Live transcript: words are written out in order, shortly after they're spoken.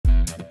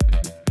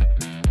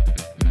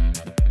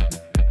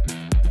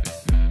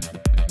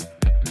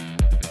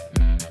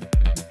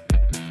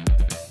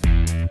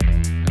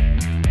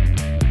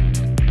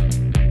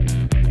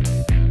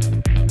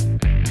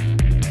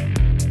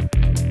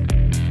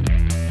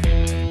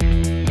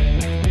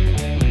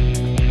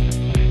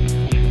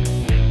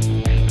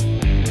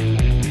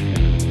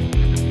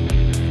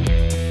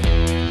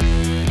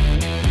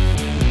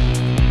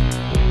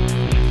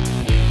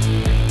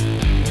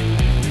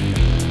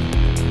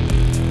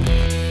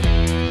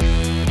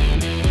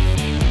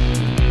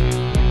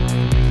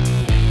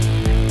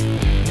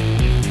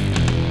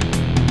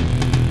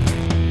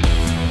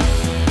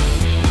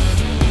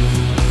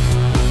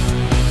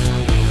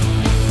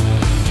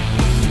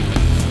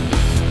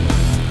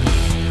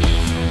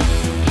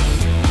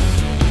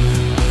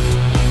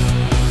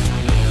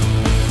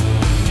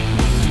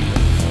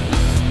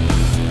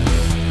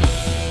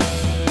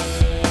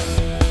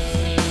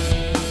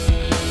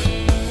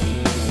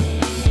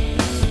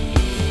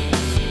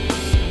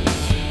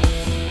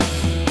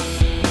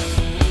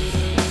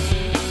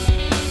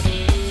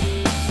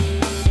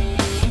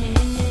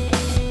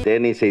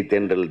தேனிசை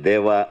தென்றல்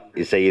தேவா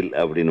இசையில்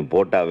அப்படின்னு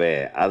போட்டாவே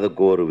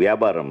அதுக்கு ஒரு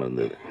வியாபாரம்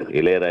இருந்தது.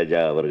 இளையராஜா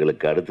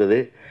அவர்களுக்கு அடுத்தது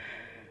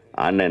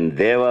அண்ணன்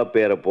தேவா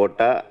பேரை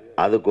போட்டால்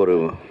அதுக்கு ஒரு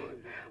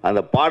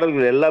அந்த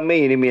பாடல்கள் எல்லாமே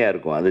இனிமையாக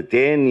இருக்கும். அது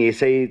தேன்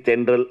இசை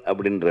தென்றல்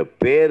அப்படின்ற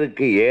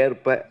பேருக்கு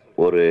ஏற்ப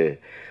ஒரு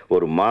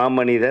ஒரு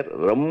மாமனிதர்,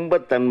 ரொம்ப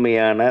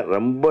தன்மையான,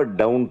 ரொம்ப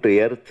டவுன் டு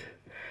எர்த்.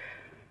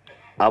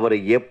 அவரை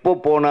எப்போ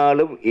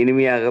போனாலும்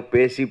இனிமையாக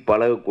பேசி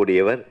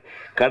பழகக்கூடியவர்.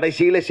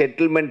 கடைசியில்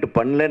செட்டில்மெண்ட்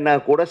பண்ணலன்னா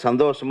கூட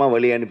சந்தோஷமாக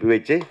வழி அனுப்பி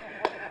வச்சு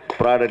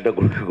ப்ராடக்டை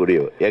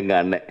கொடுக்கக்கூடியவர் எங்கள்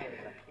அண்ணன்.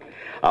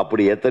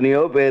 அப்படி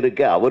எத்தனையோ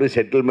பேருக்கு அவர்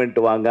செட்டில்மெண்ட்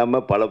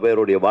வாங்காமல் பல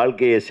பேருடைய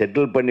வாழ்க்கையை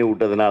செட்டில் பண்ணி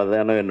விட்டதுனால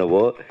தானோ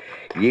என்னவோ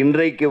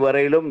இன்றைக்கு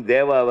வரையிலும்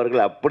தேவா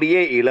அவர்கள்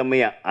அப்படியே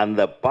இளமையாக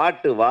அந்த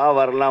பாட்டு வா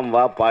வரலாம்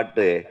வா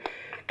பாட்டு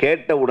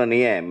கேட்ட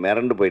உடனேயே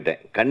மிரண்டு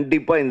போயிட்டேன்.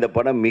 கண்டிப்பாக இந்த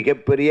படம்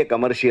மிகப்பெரிய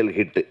கமர்ஷியல்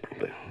ஹிட்டு.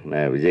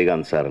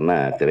 விஜயகாந்த் சார்னா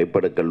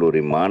திரைப்படக்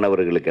கல்லூரி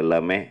மாணவர்களுக்கு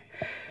எல்லாமே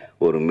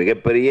ஒரு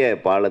மிகப்பெரிய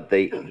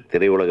பாலத்தை,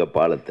 திரையுலக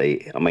பாலத்தை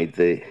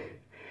அமைத்து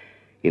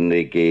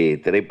இன்றைக்கு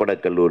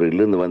திரைப்படக்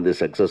கல்லூரியிலிருந்து வந்து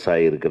சக்ஸஸ்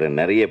ஆகியிருக்கிற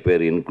நிறைய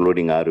பேர்,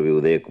 இன்க்ளூடிங் ஆர்வி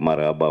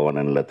உதயகுமார்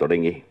ஆபாவனனில்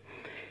தொடங்கி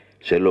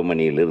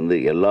செல்வமணியிலிருந்து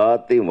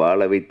எல்லாத்தையும்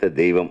வாழ வைத்த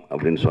தெய்வம்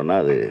அப்படின்னு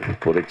சொன்னால் அது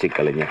புரட்சி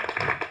கலைஞர்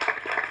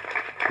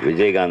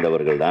விஜயகாந்த்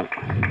அவர்கள் தான்.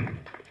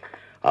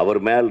 அவர்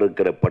மேல்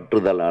இருக்கிற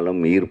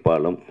பற்றுதலாலும்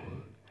ஈர்ப்பாலும்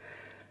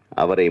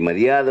அவரை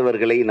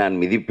மதியாதவர்களை நான்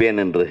மிதிப்பேன்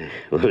என்று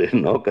ஒரு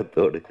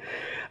நோக்கத்தோடு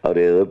அவர்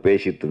ஏதோ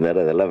பேசிகிட்டு இருந்தார்.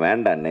 அதெல்லாம்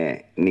வேண்டானே.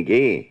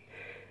 இன்றைக்கி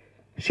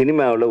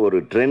சினிமாவில் ஒரு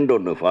ட்ரெண்ட்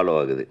ஒன்று ஃபாலோ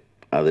ஆகுது.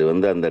 அது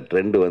அந்த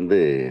ட்ரெண்டு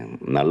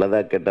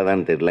நல்லதாக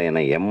கெட்டதான்னு தெரியல.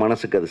 ஏன்னா என்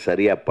மனசுக்கு அது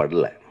சரியாக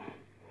படலை.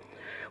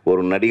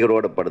 ஒரு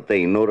நடிகரோட படத்தை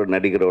இன்னொரு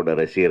நடிகரோட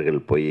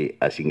ரசிகர்கள் போய்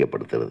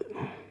அசிங்கப்படுத்துறது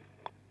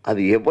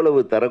அது எவ்வளவு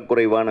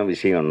தரக்குறைவான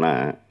விஷயம்னா,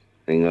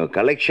 நீங்கள்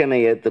கலெக்ஷனை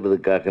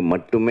ஏற்றுறதுக்காக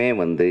மட்டுமே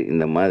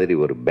இந்த மாதிரி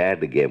ஒரு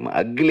பேட் கேம்,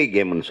 அக்லி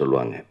கேம்னு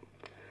சொல்லுவாங்க.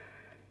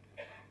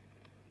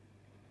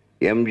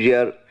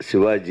 எம்ஜிஆர்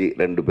சிவாஜி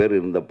 2 பேர்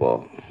இருந்தப்போ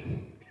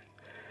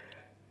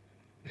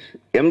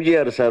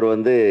எம்ஜிஆர் சார்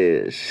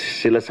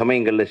சில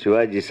சமயங்களில்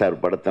சிவாஜி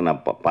சார் படத்தை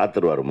நான்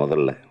பார்த்துருவார்.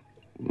 முதல்ல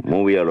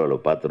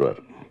மூவியாளோவில்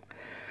பார்த்துருவார்.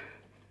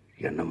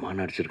 என்னம்மா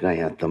நடிச்சிருக்கான்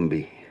என்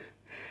தம்பி,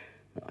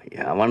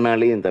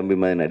 அவனாலேயும் என் தம்பி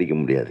மாதிரி நடிக்க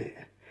முடியாது,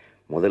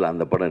 முதல்ல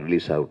அந்த படம்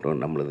ரிலீஸ்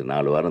ஆகட்டும், நம்மளது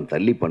 4 வாரம்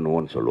தள்ளி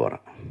பண்ணுவோன்னு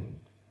சொல்லுவாரான்.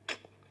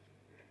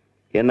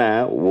 ஏன்னா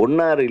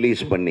ஒன்றா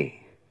ரிலீஸ் பண்ணி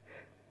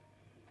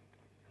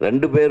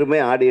 2 பேருமே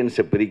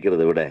ஆடியன்ஸை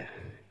பிரிக்கிறத விட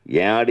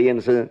என்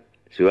ஆடியன்ஸு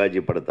சிவாஜி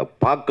படத்தை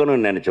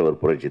பார்க்கணும்னு நினச்ச ஒரு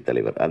புரட்சி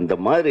தலைவர். அந்த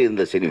மாதிரி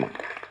இருந்த சினிமா.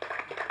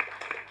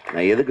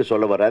 நான் எதுக்கு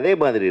சொல்ல வரேன், அதே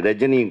மாதிரி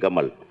ரஜினியும்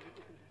கமல்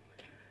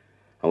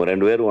அவங்க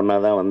 2 பேரும் ஒன்றா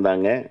தான்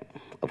வந்தாங்க.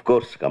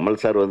 அஃப்கோர்ஸ்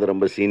கமல் சார்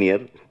ரொம்ப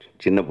சீனியர்,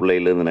 சின்ன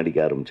பிள்ளையிலேருந்து நடிக்க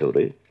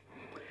ஆரம்பித்தவர்.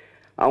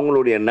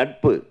 அவங்களுடைய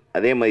நட்பு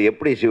அதே மாதிரி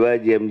எப்படி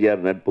சிவாஜி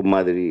எம்ஜிஆர் நட்பு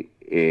மாதிரி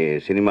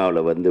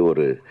சினிமாவில்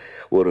ஒரு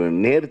ஒரு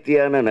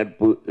நேர்த்தியான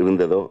நட்பு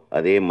இருந்ததோ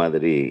அதே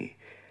மாதிரி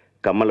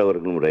கமல்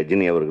அவர்களும்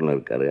ரஜினி அவர்களும்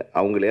இருக்கார்.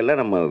 அவங்களையெல்லாம்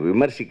நம்ம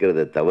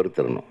விமர்சிக்கிறத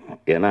தவிர்த்திடணும்.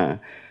 ஏன்னா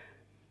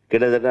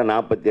கிட்டத்தட்ட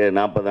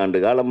 40 ஆண்டு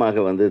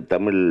காலமாக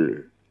தமிழ்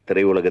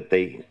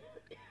திரையுலகத்தை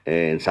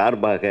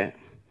சார்பாக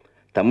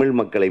தமிழ்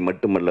மக்களை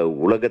மட்டுமல்ல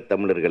உலகத்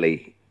தமிழர்களை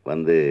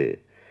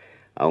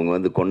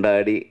அவங்க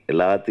கொண்டாடி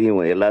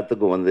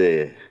எல்லாத்துக்கும்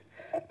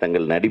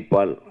தங்கள்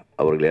நடிப்பால்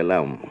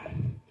அவர்களெல்லாம்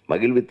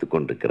மகிழ்வித்து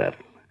கொண்டிருக்கிறார்.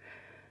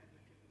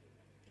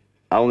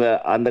 அவங்க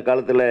அந்த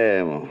காலத்தில்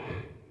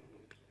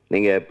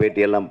நீங்கள்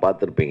பேட்டியெல்லாம்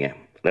பார்த்துருப்பீங்க.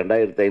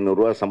 2500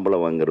 ரூபா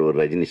சம்பளம் வாங்குற ஒரு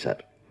ரஜினி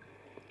சார்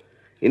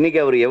இன்றைக்கி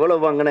அவர் எவ்வளோ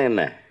வாங்கினா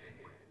என்ன,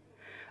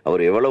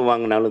 அவர் எவ்வளோ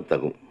வாங்கினாலும்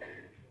தகும்.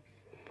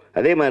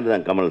 அதே மாதிரி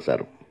தான் கமல்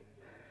சாரும்.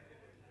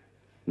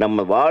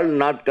 நம்ம வாழ்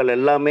நாட்கள்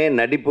எல்லாமே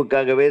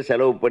நடிப்புக்காகவே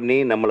செலவு பண்ணி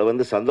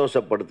நம்மளை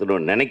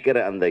சந்தோஷப்படுத்தணும்னு நினைக்கிற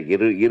அந்த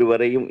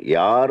இருவரையும்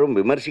யாரும்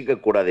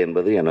விமர்சிக்கக்கூடாது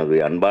என்பது எனது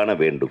அன்பான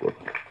வேண்டுகோள்.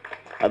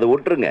 அதை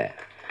விட்டுருங்க.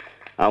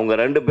 அவங்க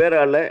 2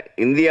 பேரால்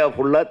இந்தியா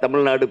ஃபுல்லாக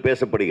தமிழ்நாடு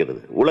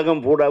பேசப்படுகிறது,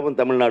 உலகம் பூராவும்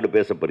தமிழ்நாடு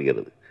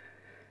பேசப்படுகிறது.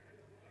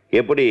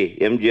 எப்படி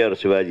எம்ஜிஆர்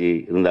சிவாஜி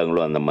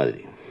இருந்தாங்களோ அந்த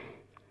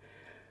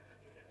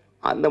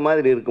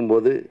மாதிரி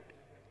இருக்கும்போது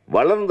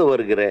வளர்ந்து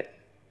வருகிற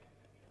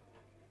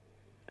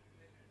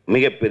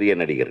மிகப்பெரிய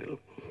நடிகர்கள்,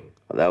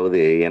 அதாவது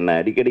என்னை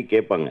அடிக்கடி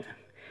கேட்பாங்க,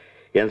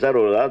 ஏன்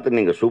சார் ஒரு காலத்தில்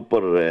நீங்கள்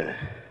சூப்பர்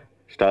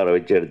ஸ்டாரை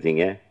வச்சு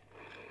எடுத்தீங்க,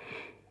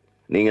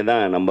 நீங்கள்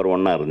தான் நம்பர்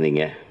 1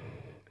 இருந்தீங்க,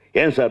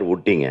 ஏன் சார்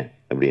விட்டீங்க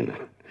அப்படின்னு.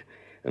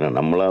 ஏன்னா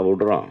நம்மளா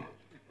விட்றோம்,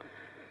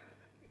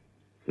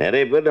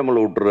 நிறைய பேர் நம்மளை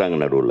விட்டுறாங்க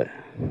நடுவில்.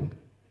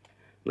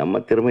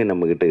 நம்ம திறமை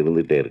நம்மக்கிட்ட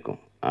இருந்துகிட்டே இருக்கும்.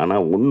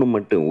 ஆனால் ஒன்று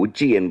மட்டும்,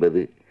 உச்சி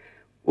என்பது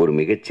ஒரு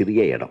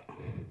மிகச்சிறிய இடம்.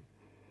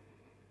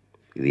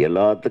 இது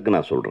எல்லாத்துக்கும்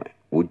நான் சொல்கிறேன்,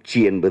 உச்சி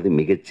என்பது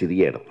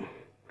மிகச்சிறிய இடம்.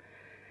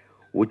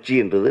 உச்சி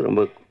என்றது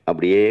ரொம்ப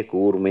அப்படியே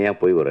கூர்மையாக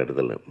போய் ஒரு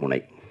இடத்துல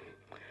முனை.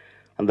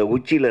 அந்த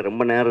உச்சியில்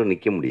ரொம்ப நேரம்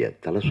நிற்க முடியாது,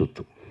 தலை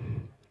சுற்றும்.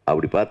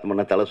 அப்படி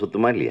பார்த்தோம்னா தலை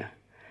சுற்றுமா இல்லையா?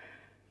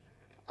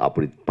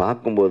 அப்படி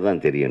பார்க்கும்போது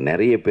தான் தெரியும்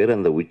நிறைய பேர்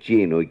அந்த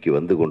உச்சியை நோக்கி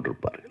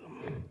கொண்டிருப்பார்கள்.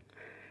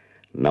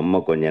 நம்ம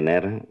கொஞ்ச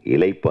நேரம்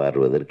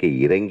இளைப்பாறுவதற்கு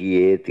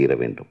இறங்கியே தீர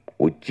வேண்டும்.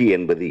 உச்சி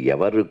என்பது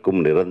எவருக்கும்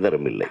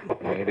நிரந்தரம் இல்லை.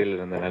 மேடையில்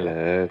இருந்தனால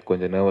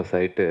கொஞ்சம் நர்வஸ்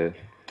ஆகிட்டு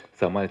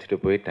சமாளிச்சுட்டு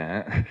போயிட்டேன்.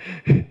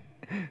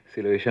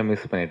 சில விஷயம்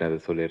மிஸ் பண்ணிட்டேன், அதை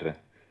சொல்லிடுறேன்.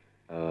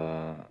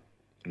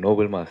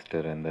 நோபல்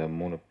மாஸ்டர் அந்த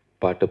 3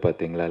 பாட்டு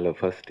பார்த்தீங்களா? இல்லை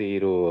ஃபர்ஸ்ட்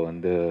ஹீரோ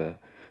வந்து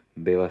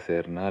தேவா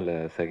சார்னா, இல்லை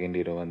செகண்ட்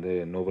ஹீரோ வந்து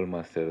நோபல்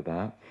மாஸ்டர்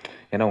தான்.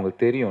 ஏன்னா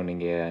உங்களுக்கு தெரியும்,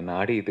 நீங்கள் நான்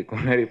ஆடி இதுக்கு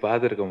முன்னாடி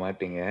பார்த்துருக்க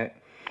மாட்டீங்க.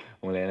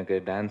 உங்களை எனக்கு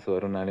டான்ஸ்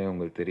வரும்னாலே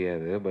உங்களுக்கு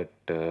தெரியாது.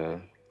 பட்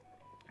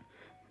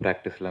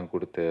ப்ராக்டிஸ்லாம்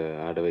கொடுத்து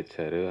ஆட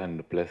வச்சார்.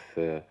 அண்ட் ப்ளஸ்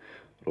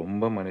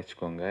ரொம்ப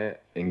மன்னிச்சுக்கோங்க,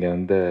 இங்கே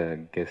வந்து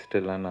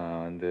கெஸ்ட்டெல்லாம்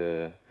நான் வந்து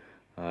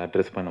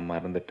அட்ரஸ் பண்ண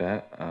மறந்துட்டேன்.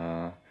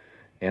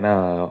 ஏன்னா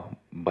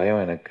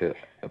பயம் எனக்கு,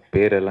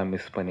 பேரெல்லாம்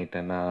மிஸ்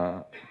பண்ணிட்டேன்னா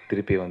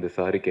திருப்பி வந்து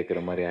சாரி கேட்குற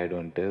மாதிரி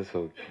ஆகிடும்ன்ட்டு. ஸோ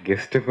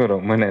கெஸ்ட்டுக்கும்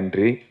ரொம்ப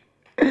நன்றி.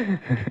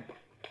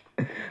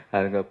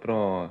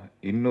 அதுக்கப்புறம்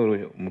இன்னொரு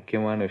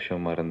முக்கியமான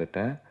விஷயம்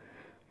மறந்துட்டேன்,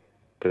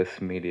 ப்ரெஸ்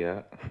மீடியா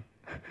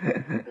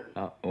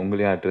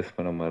உங்களையும் அட்ரஸ்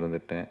பண்ண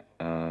மறந்துட்டேன்.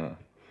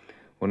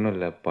 ஒன்றும்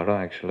இல்லை, படம்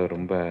ஆக்சுவலாக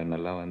ரொம்ப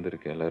நல்லா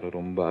வந்திருக்கு. எல்லோரும்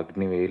ரொம்ப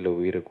அக்னி வெயிலில்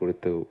உயிரை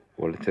கொடுத்து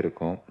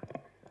உழைச்சிருக்கோம்.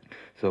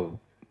 ஸோ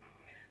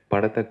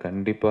படத்தை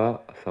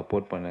கண்டிப்பாக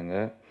சப்போர்ட்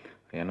பண்ணுங்கள்.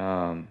 ஏன்னா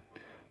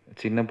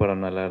சின்ன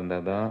படம் நல்லா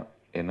இருந்தால் தான்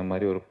என்ன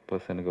மாதிரி ஒரு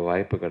பர்சனுக்கு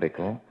வாய்ப்பு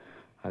கிடைக்கும்.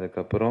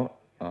 அதுக்கப்புறம்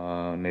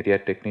நிறையா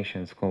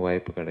டெக்னீஷியன்ஸ்க்கும்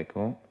வாய்ப்பு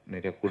கிடைக்கும்,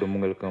 நிறையா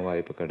குடும்பங்களுக்கும்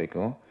வாய்ப்பு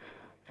கிடைக்கும்.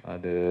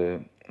 அது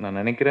நான்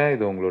நினைக்கிறேன்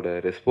இது உங்களோட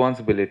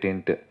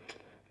ரெஸ்பான்சிபிலிட்டின்ட்டு.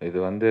 இது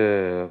வந்து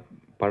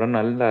படம்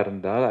நல்லா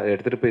இருந்தால் அதை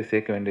எடுத்துகிட்டு போய்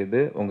சேர்க்க வேண்டியது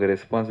உங்கள்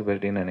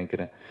ரெஸ்பான்சிபிலிட்டின்னு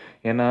நினைக்கிறேன்.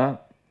 ஏன்னா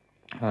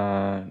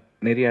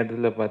நிறைய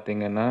இடத்துல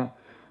பார்த்தீங்கன்னா,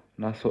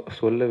 நான்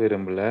சொல்ல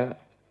விரும்பலை,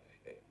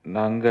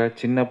 நாங்கள்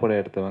சின்ன படம்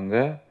எடுத்தவங்க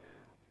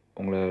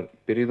உங்களை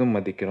பெரிதும்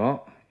மதிக்கிறோம்.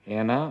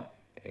 ஏன்னா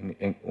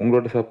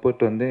உங்களோட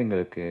சப்போர்ட் வந்து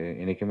எங்களுக்கு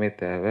என்றைக்குமே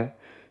தேவை.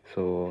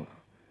 So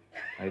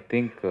I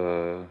think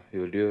you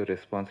will due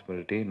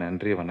responsibility.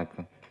 நன்றி,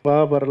 வணக்கம். வா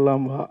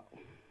வரலாம் வா.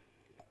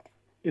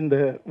 இந்த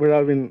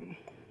விழாவின்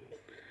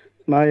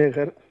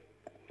நாயகர்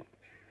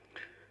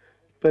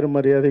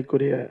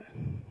பெருமரியாதைக்குரிய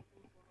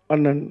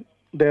அண்ணன்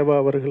தேவா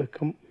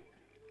அவர்களுக்கும்,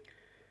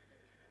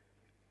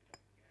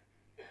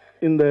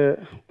 இந்த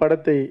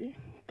படத்தை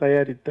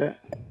தயாரித்த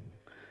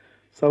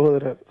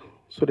சகோதரர்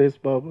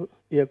சுரேஷ் பாபு,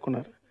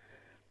 இயக்குனர்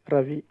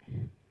ரவி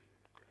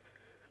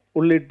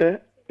உள்ளிட்ட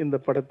இந்த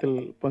படத்தில்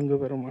பங்கு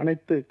பெறும்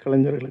அனைத்து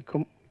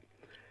கலைஞர்களுக்கும்,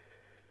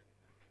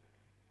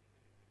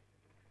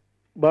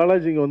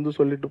 பாலாஜிங்க வந்து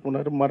சொல்லிட்டு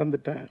போனார்,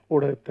 மறந்துட்டேன்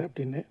ஊடகத்தை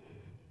அப்படின்னு.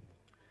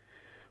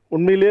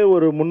 உண்மையிலே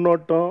ஒரு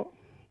முன்னோட்டம்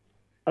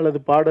அல்லது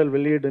பாடல்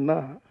வெளியீடுன்னா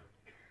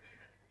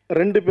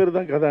 2 பேர்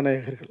தான்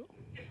கதாநாயகர்கள்.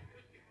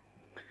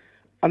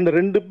 அந்த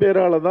 2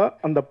 பேரால் தான்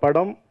அந்த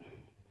படம்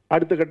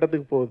அடுத்த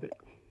கட்டத்துக்கு போகுது.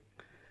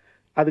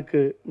 அதுக்கு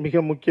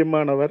மிக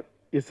முக்கியமானவர்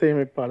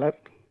இசையமைப்பாளர்.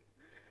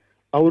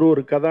 அவர்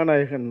ஒரு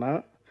கதாநாயகன்னா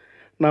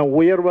நான்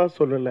உயர்வாக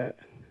சொல்லலை,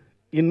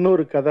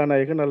 இன்னொரு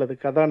கதாநாயகன் அல்லது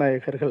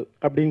கதாநாயகர்கள்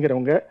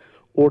அப்படிங்கிறவங்க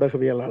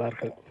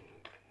ஊடகவியலாளர்கள்.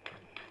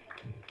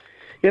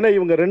 ஏன்னா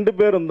இவங்க 2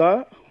 பேரும்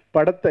தான்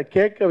படத்தை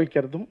கேட்க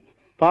வைக்கிறதும்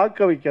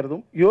பார்க்க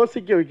வைக்கிறதும்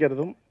யோசிக்க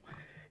வைக்கிறதும்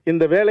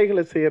இந்த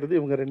வேலைகளை செய்கிறது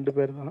இவங்க 2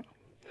 பேர் தான்.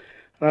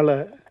 அதனால்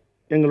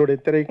எங்களுடைய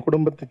திரை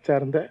குடும்பத்தை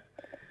சார்ந்த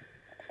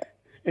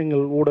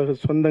எங்கள் ஊடக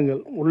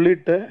சொந்தங்கள்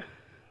உள்ளிட்ட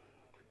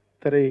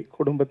திரை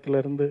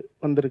குடும்பத்திலிருந்து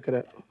வந்திருக்கிற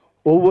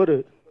ஒவ்வொரு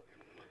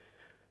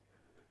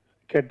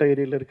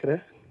கேட்டகரியில் இருக்கிற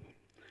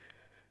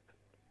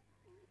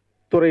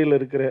துறையில்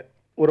இருக்கிற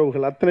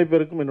உறவுகள் அத்தனை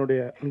பேருக்கும்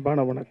என்னுடைய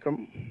அன்பான வணக்கம்.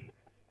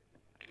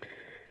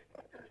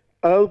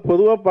 அதாவது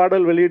பொதுவாக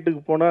பாடல்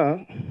வெளியீட்டுக்கு போனால்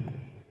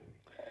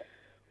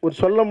ஒரு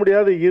சொல்ல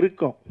முடியாத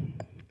இருக்கும்,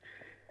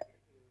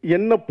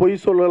 என்ன பொய்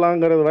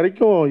சொல்லலாங்கிறது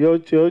வரைக்கும்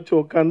யோசிச்சு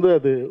உட்காந்து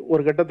அது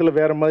ஒரு கட்டத்தில்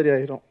வேறு மாதிரி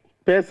ஆயிரும்.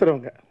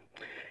 பேசுகிறவங்க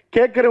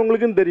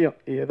கேட்குறவங்களுக்கும் தெரியும்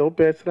ஏதோ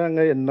பேசுகிறாங்க,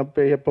 என்ன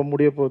எப்போ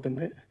முடிய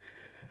போகுதுன்னு.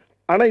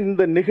 ஆனால்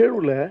இந்த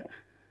நிகழ்வில்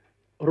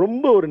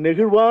ரொம்ப ஒரு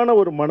நெகிழ்வான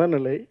ஒரு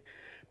மனநிலை.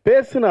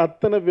 பேசின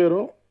அத்தனை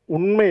பேரும்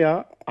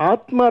உண்மையாக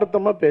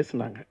ஆத்மார்த்தமாக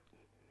பேசினாங்க.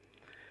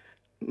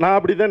 நான்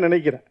அப்படி தான்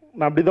நினைக்கிறேன்,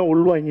 நான் அப்படி தான்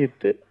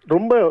உள்வாங்கிட்டு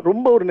ரொம்ப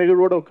ரொம்ப ஒரு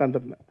நெகிழ்வோடு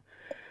உட்காந்துருந்தேன்.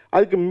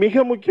 அதுக்கு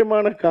மிக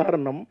முக்கியமான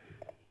காரணம்,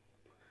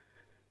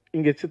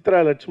 இங்கே சித்ரா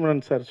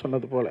லட்சுமணன் சார்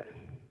சொன்னது போல்,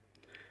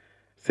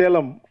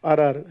 சேலம்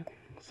ஆர்ஆர்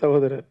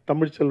சகோதரர்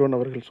தமிழ்ச்செல்வன்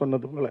அவர்கள்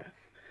சொன்னது போல்,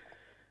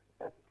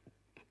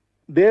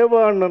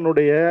 தேவா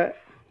அண்ணனுடைய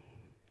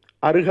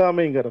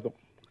அருகாமைங்கிறதும்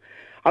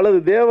அல்லது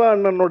தேவா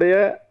அண்ணனுடைய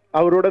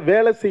அவரோட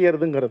வேலை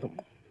செய்யறதுங்கிறதும்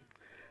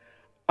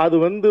அது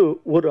வந்து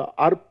ஒரு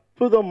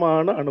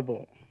அற்புதமான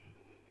அனுபவம்.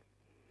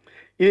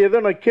 இது எதோ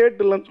நான்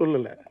கேட்டுலாம்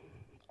சொல்லலை,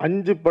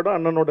 5 படம்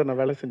அண்ணனோட நான்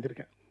வேலை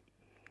செஞ்சுருக்கேன்.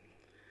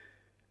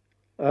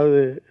 அது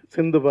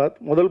சிந்துபாத்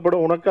முதல்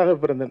படம், உனக்காக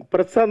பிறந்தேன்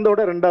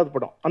பிரசாந்தோட 2வது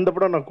படம், அந்த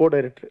படம் நான்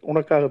கோ-டைரக்டர்,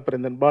 உனக்காக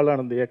பிறந்தேன்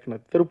பாலானந்த்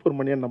இயக்குனர், திருப்பூர்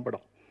மணியன்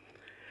படம்.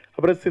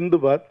 அப்புறம்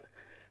சிந்துபாத்,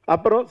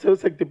 அப்புறம்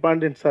சிவசக்தி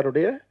பாண்டியன்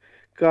சாருடைய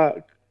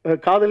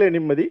காதலே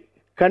நிம்மதி,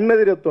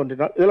 கண்ணெதிர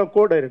தோன்றினார், இதெல்லாம்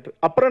கோ-டைரக்டர்.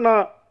 அப்புறம்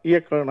நான்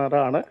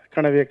இயக்குனரான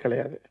கனவே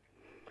கிடையாது.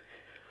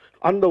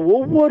 அந்த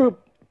ஒவ்வொரு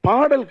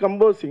பாடல்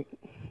கம்போசிங்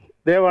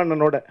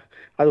தேவானனோட,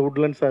 அது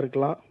உட்லண்ட்ஸாக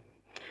இருக்கலாம்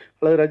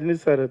அல்லது ரஜினி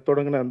சார்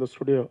தொடங்கின அந்த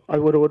ஸ்டுடியோ,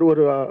 அது ஒரு ஒரு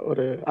ஒரு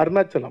ஒரு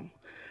அருணாச்சலம்,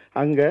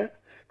 அங்கே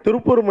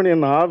திருப்பூர்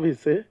மணியன்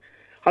ஆஃபீஸு,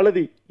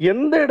 அல்லது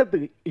எந்த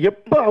இடத்துக்கு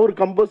எப்போ அவர்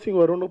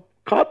கம்போசிங் வரும்னு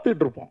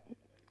காத்துட்டு இருப்போம்.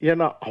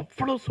 ஏன்னா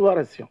அவ்வளோ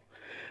சுவாரஸ்யம்.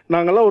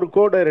 நாங்கள்லாம் ஒரு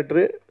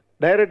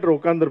டைரக்டர்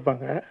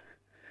உட்காந்துருப்பாங்க,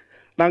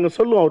 நாங்கள்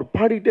சொல்லுவோம், அவர்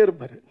பாடிக்கிட்டே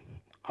இருப்பார்,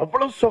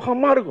 அவ்வளோ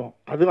சுகமாக இருக்கும்.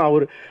 அது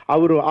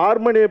அவர்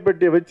ஹார்மோனிய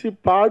பெட்டியை வச்சு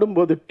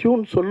பாடும்போது,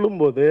 டியூன்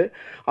சொல்லும்போது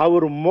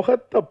அவர்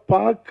முகத்தை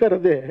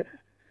பார்க்கறதே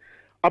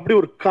அப்படி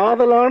ஒரு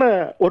காதலான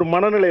ஒரு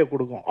மனநிலையை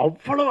கொடுக்கும்,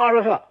 அவ்வளோ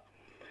அழகா.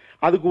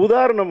 அதுக்கு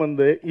உதாரணம்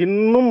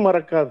இன்னும்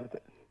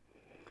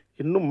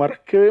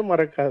மறக்கவே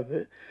மறக்காது,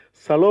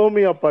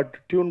 சலோமியா பாட்டு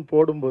டியூன்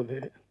போடும்போது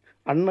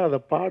அண்ணா அதை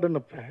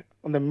பாடினப்ப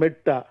அந்த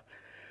மெட்டா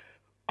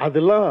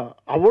அதெல்லாம்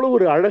அவ்வளோ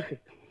ஒரு அழகு.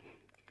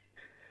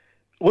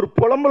 ஒரு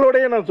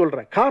புலம்பலோடையே நான்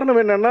சொல்கிறேன். காரணம்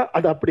என்னென்னா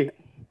அது அப்படி.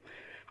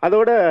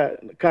 அதோட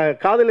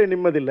காதலை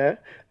நிம்மதியில்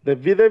இந்த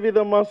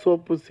விதவிதமாக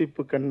சோப்பு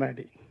சீப்பு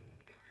கண்ணாடி,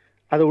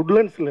 அது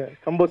உட்லண்ட்ஸில்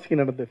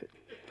கம்போசிங் நடந்தது.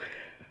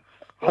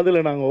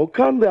 அதில் நாங்கள்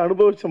உட்காந்து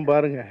அனுபவித்தோம்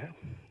பாருங்கள்.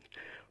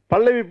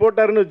 பல்லவி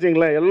போட்டாருன்னு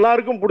வச்சிங்களேன்,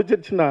 எல்லாருக்கும்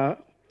பிடிச்சிருச்சுன்னா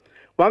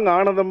வாங்க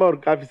ஆனந்தமாக ஒரு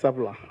காஃபி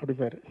சாப்பிட்லாம்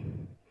அப்படிப்பாரு.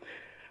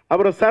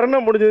 அப்புறம்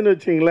சரணம் முடிஞ்சதுன்னு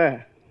வச்சிங்களேன்,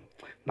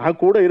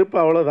 நான் கூட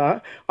இருப்பேன், அவ்வளோதான்,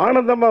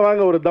 ஆனந்தமாக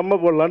வாங்க ஒரு தம்மை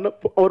போடலான்னு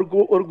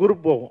ஒரு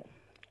குரூப் போவோம்.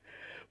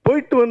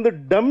 போயிட்டு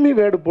டம்மி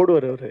வேர்டு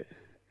போடுவார் அவர்.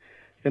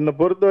 என்னை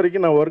பொறுத்த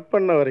வரைக்கும், நான் ஒர்க்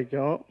பண்ண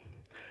வரைக்கும்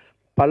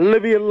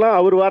பல்லவி எல்லாம்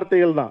அவர்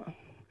வார்த்தைகள் தான்.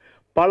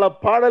 பல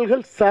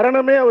பாடல்கள்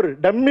சரணமே அவர்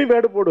டம்மி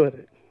வேர்டு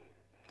போடுவார்.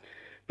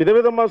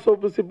 விதவிதமாக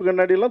சோப்பு சிப்பு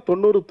கண்ணாடியெல்லாம்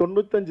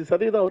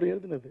 90-95% அவர்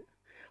எழுதினது.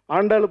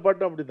 ஆண்டாளு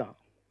பாட்டும் அப்படி தான்.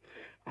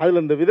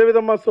 அதில் இந்த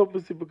விதவிதமாக சோப்பு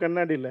சிப்பு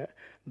கண்ணாடியில்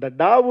இந்த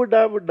டாவு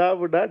டாவு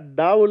டாவுடா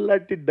டாவு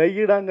இல்லாட்டி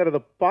டையிடாங்கிறத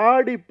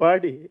பாடி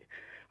பாடி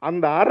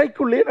அந்த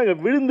அறைக்குள்ளேயே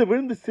நாங்கள்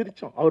விழுந்து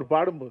சிரித்தோம் அவர்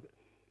பாடும்போது.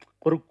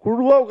 ஒரு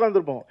குழுவாக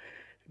உட்காந்துருப்போம்.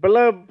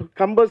 இப்போல்லாம்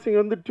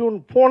கம்போசிங் டியூன்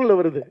ஃபோனில்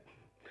வருது,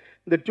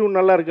 இந்த டியூன்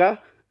நல்லா இருக்கா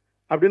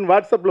அப்படின்னு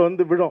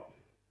வாட்ஸ்அப்பில் விடும்.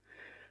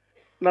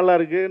 நல்லா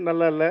இருக்கு,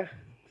 நல்லா இல்லை,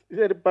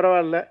 சரி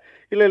பரவாயில்ல,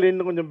 இல்லை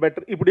இன்னும் கொஞ்சம்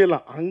பெட்டர்,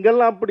 இப்படியெல்லாம்.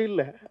 அங்கெல்லாம் அப்படி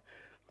இல்லை,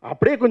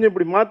 அப்படியே கொஞ்சம்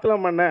இப்படி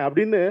மாற்றலாமாண்ணே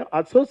அப்படின்னு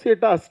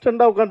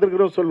அசிஸ்டண்ட்டாக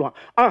உட்காந்துருக்கிறோம் சொல்லுவான்.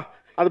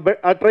 அது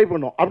ட்ரை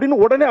பண்ணுவோம்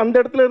அப்படின்னு உடனே அந்த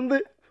இடத்துல இருந்து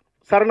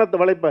சரணத்தை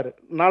வளைப்பார்.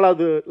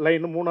 4வது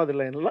லைனு 3வது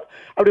லைன்லாம்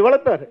அப்படி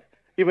வளைப்பார்.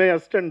 இவன்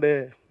அசிஸ்டண்ட்டு,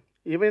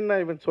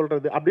 இவன்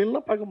சொல்கிறது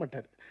அப்படின்லாம் பார்க்க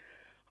மாட்டார்.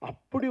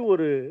 அப்படி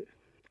ஒரு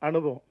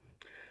அனுபவம்.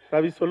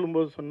 ரவி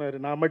சொல்லும்போது சொன்னார்,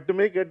 நான்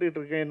மட்டுமே கேட்டுக்கிட்டு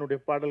இருக்கேன் என்னுடைய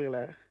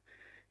பாடல்களை,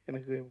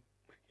 எனக்கு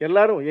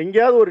எல்லாரும்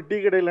எங்கேயாவது ஒரு டீ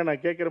கடையில்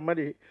நான் கேட்குற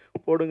மாதிரி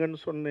போடுங்கன்னு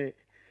சொன்னேன்.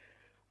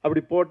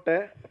 அப்படி போட்ட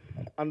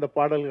அந்த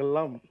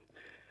பாடல்கள்லாம்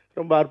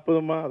ரொம்ப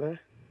அற்புதமாக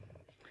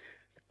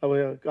அதை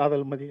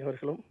காதல்மதி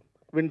அவர்களும்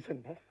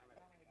வின்சென்ட்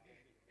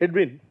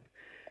எட்வின்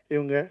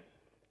இவங்க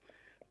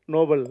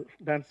நோபல்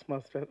டான்ஸ்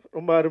மாஸ்டர்,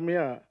 ரொம்ப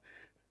அருமையாக,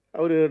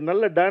 அவர்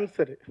நல்ல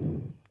டான்ஸரு.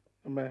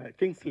 நம்ம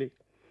கிங்ஸ்லி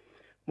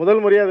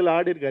முதல் முறையாக அதில்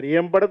ஆடிருக்கார்.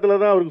 என் படத்தில்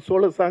தான் அவருக்கு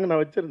சோலோ சாங்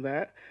நான்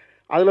வச்சுருந்தேன்,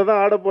 அதில்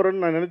தான் ஆட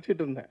போகிறேன்னு நான்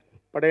நினச்சிட்டு இருந்தேன்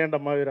படையாண்ட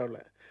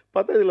மாவீராவில்.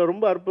 பார்த்தா இதில்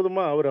ரொம்ப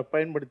அற்புதமாக அவரை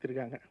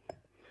பயன்படுத்தியிருக்காங்க.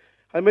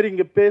 அதுமாரி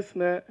இங்கே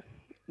பேசின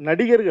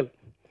நடிகர்கள்,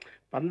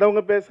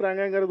 வந்தவங்க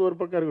பேசுகிறாங்கங்கிறது ஒரு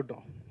பக்கம்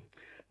இருக்கட்டும்,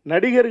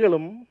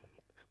 நடிகர்களும்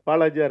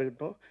பாலாஜியாக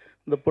இருக்கட்டும்,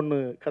 இந்த பொண்ணு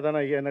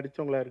கதாநாயகியாக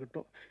நடித்தவங்களாக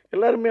இருக்கட்டும்,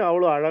 எல்லாருமே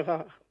அவ்வளோ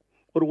அழகாக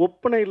ஒரு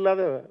ஒப்பனை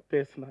இல்லாத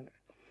பேசுனாங்க.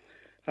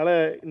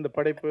 அதனால் இந்த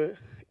படைப்பு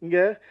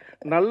இங்கே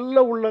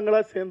நல்ல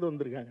உள்ளங்களாக சேர்ந்து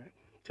வந்திருக்காங்க.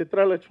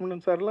 சித்ரா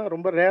லட்சுமணன் சார்லாம்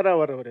ரொம்ப ரேராக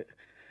வரவர்,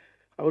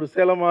 அவர்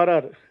சேலம்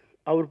ஆறார்,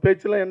 அவர்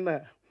பேச்செலாம் என்ன,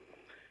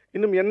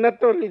 இன்னும்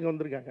எண்ணற்றவர்கள் இங்கே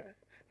வந்திருக்காங்க.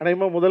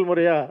 அநேகமாக முதல்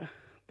முறையாக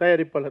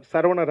தயாரிப்பாளர்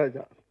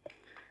சரவணராஜா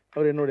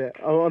அவர்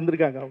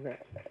வந்திருக்காங்க. அவங்க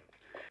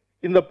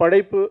இந்த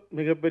படைப்பு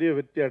மிகப்பெரிய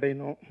வெற்றி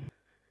அடையணும்.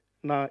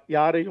 நான்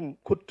யாரையும்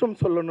குற்றம்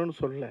சொல்லணும்னு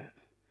சொல்ல,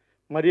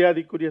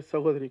 மரியாதைக்குரிய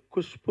சகோதரி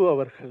குஷ்பு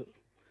அவர்கள்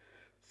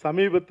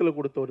சமீபத்தில்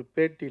கொடுத்த ஒரு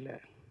பேட்டியில்,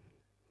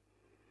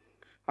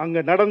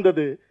 அங்கே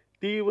நடந்தது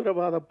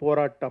தீவிரவாத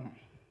போராட்டம்,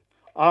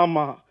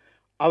 ஆமாம்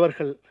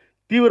அவர்கள்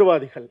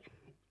தீவிரவாதிகள்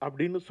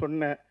அப்படின்னு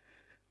சொன்ன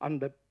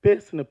அந்த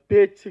பேசின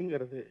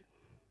பேச்சுங்கிறது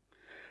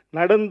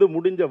நடந்து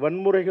முடிஞ்ச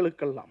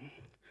வன்முறைகளுக்கெல்லாம்,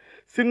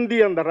 சிந்தி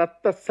அந்த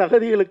இரத்த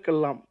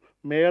சகதிகளுக்கெல்லாம்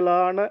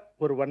மேலான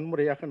ஒரு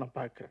வன்முறையாக நான்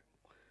பார்க்குறேன்.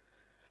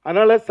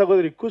 அதனால்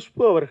சகோதரி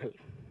குஷ்பு அவர்கள்,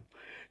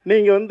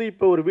 நீங்கள்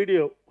இப்போ ஒரு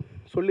வீடியோ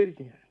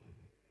சொல்லியிருக்கீங்க,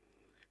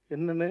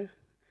 என்னென்னு,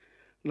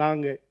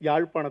 நாங்கள்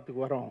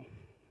யாழ்ப்பாணத்துக்கு வரோம்,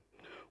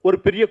 ஒரு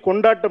பெரிய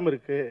கொண்டாட்டம்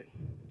இருக்குது,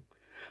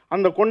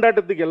 அந்த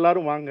கொண்டாட்டத்துக்கு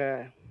எல்லாரும் வாங்க,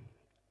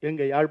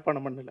 எங்கள்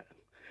யாழ்ப்பாணம் மண்ணில்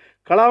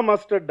கலா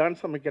மாஸ்டர்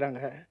டான்ஸ்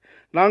அமைக்கிறாங்க,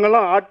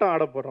 நாங்கள்லாம் ஆட்டம்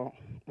ஆட போகிறோம்,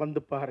 வந்து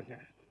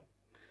பாருங்கள்.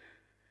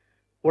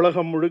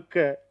 உலகம்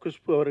முழுக்க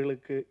குஷ்பு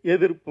அவர்களுக்கு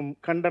எதிர்ப்பும்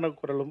கண்டன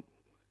குரலும்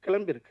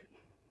கிளம்பியிருக்கு.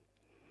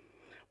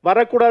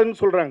 வரக்கூடாதுன்னு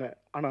சொல்கிறாங்க.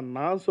 ஆனால்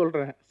நான்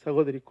சொல்கிறேன்,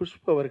 சகோதரி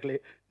குஷ்பு அவர்களே,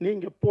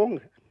 நீங்கள்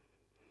போங்க.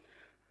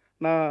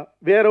 நான்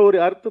வேற ஒரு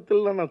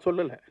அர்த்தத்தில் நான்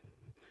சொல்லலை,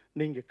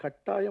 நீங்கள்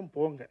கட்டாயம்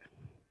போங்க,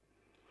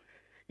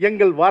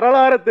 எங்கள்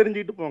வரலாறை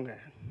தெரிஞ்சுக்கிட்டு போங்க.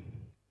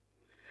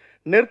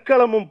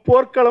 நெற்களமும்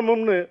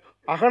போர்க்களமும்னு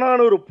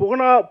அகநானூறு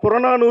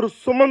புறநானூறு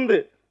சுமந்து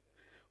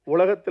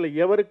உலகத்தில்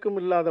எவருக்கும்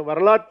இல்லாத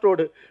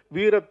வரலாற்றோடு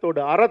வீரத்தோடு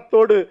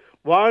அறத்தோடு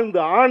வாழ்ந்து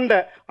ஆண்ட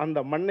அந்த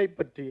மண்ணை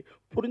பற்றி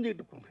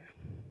புரிஞ்சுக்கிட்டு போங்க.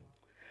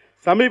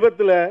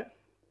 சமீபத்தில்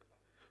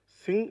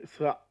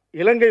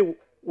இலங்கை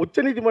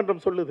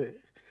உச்சநீதிமன்றம் சொல்லுது,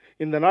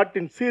 இந்த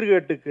நாட்டின்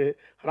சீர்கேட்டுக்கு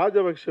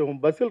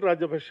ராஜபக்ஷவும் பசில்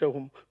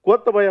ராஜபக்ஷவும்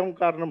கோத்தபயவும்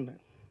காரணம்னு.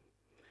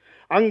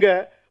 அங்கே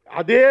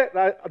அதே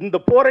அந்த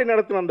போரை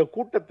நடத்தின அந்த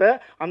கூட்டத்தை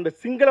அந்த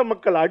சிங்கள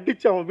மக்கள்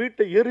அடித்து அவன்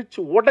வீட்டை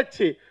எரித்து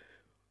உடைச்சி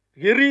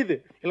எரியுது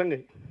இலங்கை.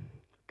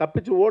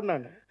 தப்பிச்சு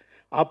ஓடினாங்க.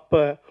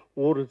 அப்போ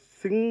ஒரு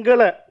சிங்கள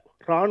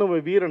இராணுவ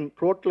வீரன்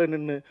ரோட்டில்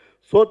நின்று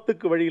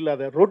சோத்துக்கு வழி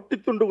இல்லாத ரொட்டி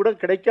துண்டு கூட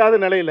கிடைக்காத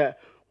நிலையில்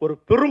ஒரு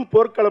பெரும்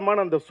போர்க்களமான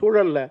அந்த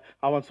சூழலில்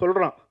அவன்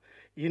சொல்கிறான்,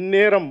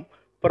 இந்நேரம்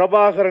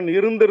பிரபாகரன்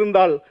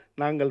இருந்திருந்தால்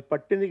நாங்கள்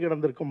பட்டினி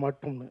கிடந்திருக்க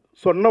மாட்டோம்னு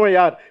சொன்னவன்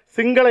யார்?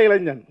 சிங்கள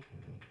இளைஞன்.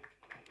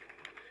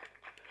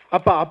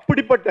 அப்போ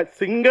அப்படிப்பட்ட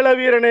சிங்கள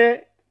வீரனே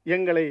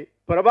எங்களை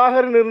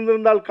பிரபாகரன்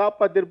இருந்திருந்தால்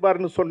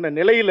காப்பாற்றிருப்பார்னு சொன்ன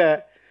நிலையில்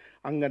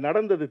அங்கே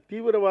நடந்தது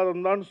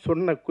தீவிரவாதம் தான்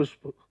சொன்ன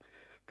குஷ்பு.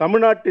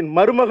 தமிழ்நாட்டின்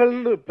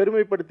மருமகள்னு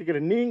பெருமைப்படுத்திக்கிற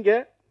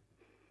நீங்கள்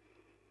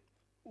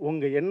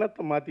உங்கள்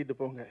எண்ணத்தை மாற்றிட்டு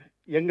போங்க,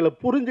 எங்களை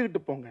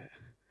புரிஞ்சுக்கிட்டு போங்க.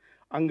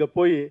 அங்கே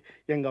போய்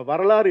எங்கள்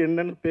வரலாறு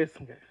என்னன்னு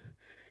பேசுங்க.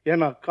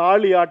 ஏன்னா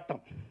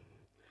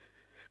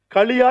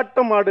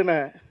களியாட்டம் ஆடின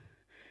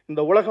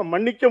இந்த உலகம்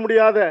மன்னிக்க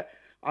முடியாத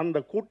அந்த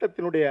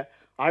கூட்டத்தினுடைய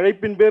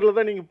அழைப்பின் பேரில்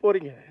தான் நீங்கள்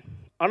போகிறீங்க.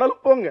 ஆனால்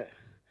போங்க,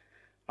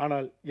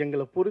 ஆனால்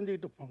எங்களை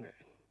புரிஞ்சுக்கிட்டு போங்க.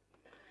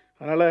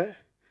 அதனால்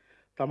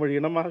தமிழ்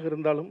இனமாக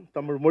இருந்தாலும்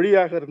தமிழ்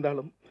மொழியாக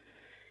இருந்தாலும்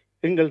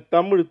எங்கள்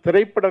தமிழ்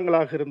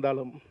திரைப்படங்களாக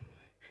இருந்தாலும்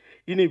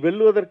இனி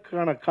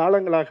வெல்வதற்கான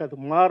காலங்களாக அது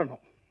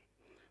மாறணும்.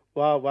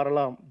 வா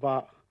வரலாம், வா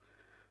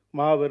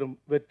மாபெரும்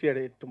வெற்றி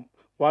அடையட்டும்.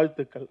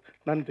 வாழ்த்துக்கள்.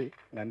 நன்றி.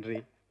 நன்றி.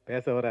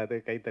 பேச வராது,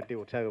 கைத்தட்டி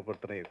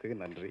உற்சாகப்படுத்துறதுக்கு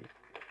நன்றி.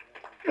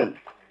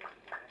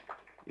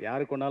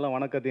 யாருக்கு ஒன்றாலும்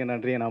வணக்கத்தையும்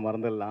நன்றியை நான்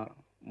மறந்துடலாம்.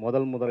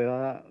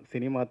 முதலாக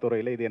சினிமா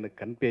துறையில் இது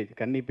எனக்கு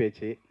கன்னி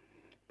பேச்சு.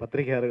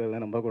 பத்திரிகையாளர்களை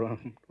நம்ம கூட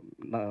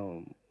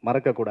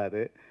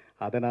மறக்கக்கூடாது.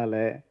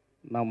 அதனால்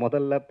நான்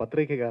முதல்ல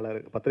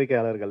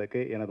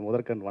பத்திரிகையாளர்களுக்கு எனது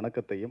முதற்கண்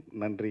வணக்கத்தையும்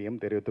நன்றியும்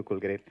தெரிவித்துக்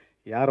கொள்கிறேன்.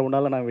 யார்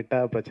ஒன்றாலும் நான்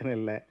விட்டால் பிரச்சனை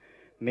இல்லை.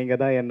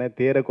 நீங்கள் தான் என்ன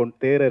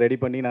தேரை ரெடி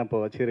பண்ணி நான் இப்போ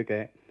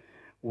வச்சுருக்கேன்.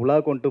 உலா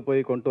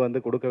கொண்டு வந்து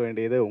கொடுக்க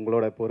வேண்டியது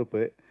உங்களோட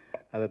பொறுப்பு.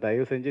 அதை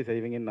தயவு செஞ்சு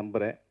செய்வீங்கன்னு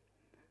நம்புகிறேன்.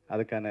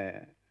 அதுக்கான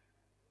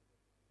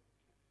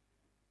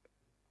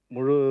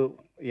முழு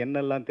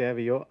என்னெல்லாம்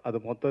தேவையோ அது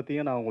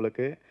மொத்தத்தையும் நான்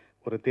உங்களுக்கு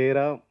ஒரு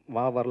தேராக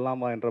வா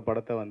வரலாமா என்ற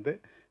படத்தை வந்து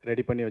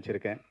ரெடி பண்ணி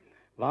வச்சுருக்கேன்.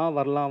 வா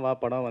வரலாம் வா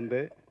படம் வந்து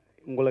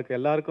உங்களுக்கு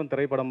எல்லாருக்கும்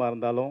திரைப்படமாக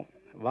இருந்தாலும்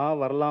வா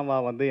வரலாம் வா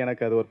வந்து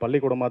எனக்கு அது ஒரு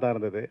பள்ளிக்கூடமாக தான்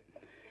இருந்தது.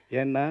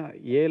 ஏன்னா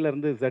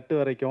ஏலேருந்து Z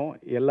வரைக்கும்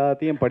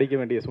எல்லாத்தையும் படிக்க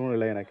வேண்டிய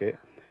சூழ்நிலை எனக்கு.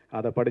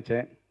 அதை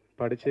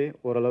படித்து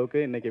ஓரளவுக்கு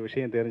இன்றைக்கி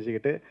விஷயம்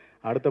தெரிஞ்சுக்கிட்டு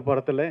அடுத்த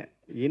படத்தில்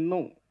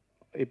இன்னும்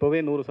இப்போவே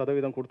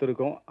 100%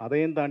 கொடுத்துருக்கோம்.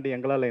 அதையும் தாண்டி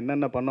எங்களால்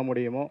என்னென்ன பண்ண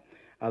முடியுமோ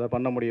அதை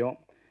பண்ண முடியும்.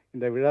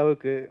 இந்த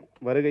விழாவுக்கு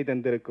வருகை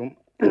தந்திருக்கும்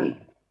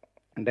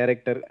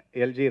டைரக்டர்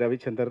LG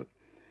ரவிச்சந்தர்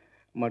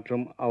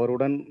மற்றும்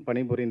அவருடன்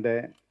பணிபுரிந்த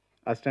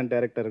அசிஸ்டன்ட்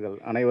டைரக்டர்கள்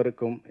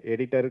அனைவருக்கும்,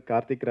 எடிட்டர்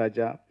கார்த்திக்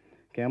ராஜா,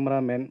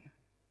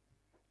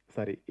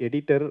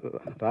 எடிட்டர்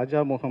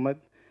ராஜா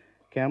முகமது,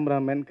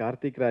 கேமராமேன்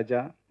கார்த்திக்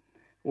ராஜா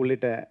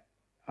உள்ளிட்ட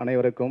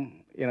அனைவருக்கும்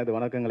எனது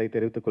வணக்கங்களை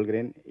தெரிவித்துக்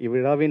கொள்கிறேன்.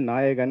 இவ்விழாவின்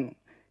நாயகன்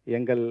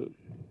எங்கள்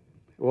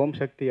ஓம்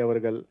சக்தி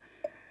அவர்கள்,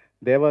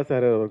 தேவா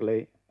சார் அவர்களை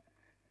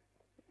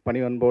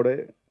பணிவன்போடு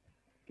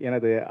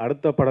எனது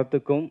அடுத்த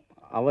படத்துக்கும்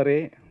அவரே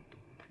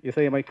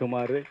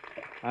இசையமைக்குமாறு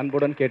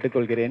அன்புடன்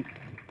கேட்டுக்கொள்கிறேன்.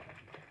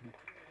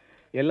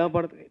 எல்லா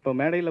இப்போ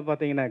மேடையில்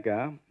பார்த்தீங்கன்னாக்கா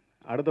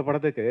அடுத்த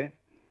படத்துக்கு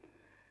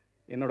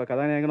என்னோடய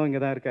கதாநாயகனும்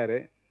இங்கே தான் இருக்கார்,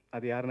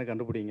 அது யாருன்னு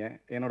கண்டுபிடிங்க.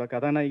 என்னோடய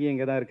கதாநாயகி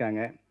இங்கே தான்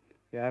இருக்காங்க,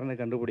 யாருன்னு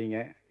கண்டுபிடிங்க.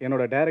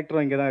 என்னோடய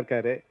டைரக்டரும் இங்கே தான்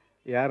இருக்கார்,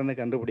 யாருன்னு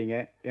கண்டுபிடிங்க.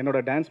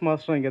 என்னோடய டான்ஸ்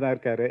மாஸ்டரும் இங்கே தான்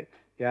இருக்கார்,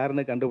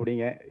 யாருன்னு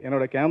கண்டுபிடிங்க.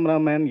 என்னோடய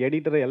கேமராமேன்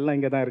எடிட்டர் எல்லாம்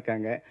இங்கே தான்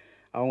இருக்காங்க,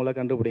 அவங்கள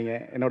கண்டுபிடிங்க.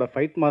 என்னோடய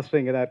ஃபைட்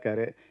மாஸ்டர் இங்கே தான்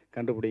இருக்கார்,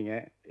 கண்டுபிடிங்க.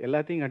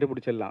 எல்லாத்தையும்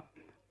கண்டுபிடிச்சிடலாம்.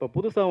 இப்போ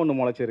புதுசாக ஒன்று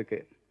முளைச்சிருக்கு.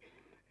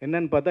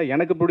 என்னன்னு பார்த்தா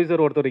எனக்கு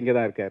ப்ரொடியூசர் ஒருத்தர் இங்கே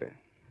தான் இருக்கார்.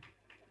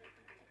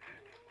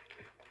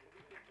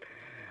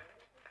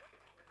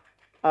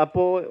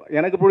 அப்போது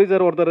எனக்கு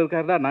ப்ரொடியூசர் ஒருத்தர்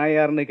இருக்காருடா, நான்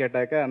யாருன்னு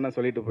கேட்டாக்க அண்ணன்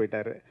சொல்லிட்டு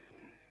போயிட்டார்.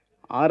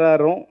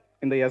 RRரும்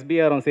இந்த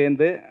SBRரும்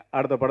சேர்ந்து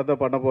அடுத்த படத்தை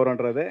பண்ண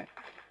போகிறோன்றது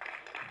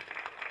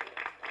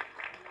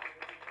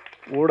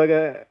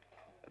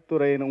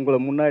ஊடகத்துறையின் உங்களை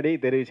முன்னாடி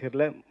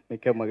தெரிவிச்சதில்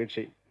மிக்க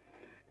மகிழ்ச்சி.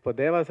 இப்போ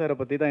தேவா சாரை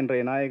பற்றி தான்,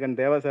 இன்றைய நாயகன்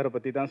தேவா சாரை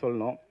பற்றி தான்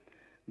சொல்லணும்.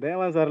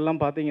 தேவா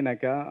சாரெல்லாம்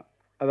பார்த்தீங்கன்னாக்கா,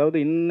 அதாவது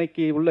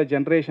இன்றைக்கி உள்ள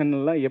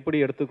ஜென்ரேஷன்லாம் எப்படி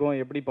எடுத்துக்கோம்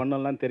எப்படி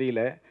பண்ணலாம்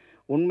தெரியல.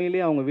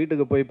 உண்மையிலேயே அவங்க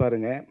வீட்டுக்கு போய்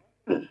பாருங்கள்,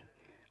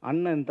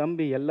 அண்ணன்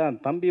தம்பி எல்லாம்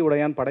தம்பி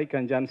உடையான்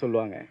படைக்கஞ்சான்னு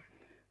சொல்லுவாங்க.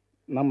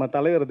 நம்ம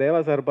தலைவர் தேவா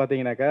சார்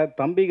பார்த்தீங்கன்னாக்கா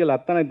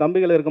அத்தனை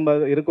தம்பிகள்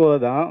இருக்கும்போது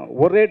தான்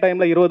ஒரே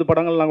டைமில் 20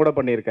 படங்கள்லாம் கூட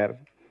பண்ணியிருக்கார்.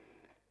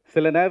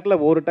 சில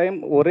நேரத்தில்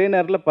ஒரே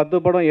நேரத்தில் 10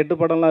 படம் 8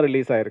 படம்லாம்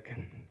ரிலீஸ் ஆகிருக்கு.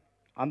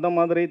 அந்த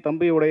மாதிரி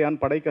தம்பி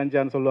உடையான் படைக்கு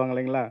அஞ்சான்னு சொல்லுவாங்க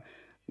இல்லைங்களா.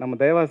 நம்ம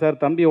தேவா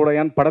சார் தம்பி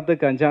உடையான்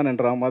படத்துக்கு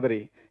அஞ்சான்ன்ற மாதிரி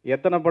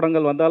எத்தனை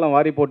படங்கள் வந்தாலும்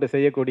வாரி போட்டு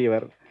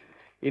செய்யக்கூடியவர்.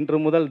 இன்று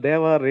முதல்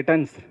தேவா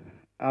ரிட்டர்ன்ஸ்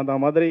அந்த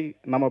மாதிரி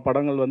நம்ம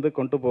படங்கள் வந்து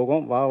கொண்டு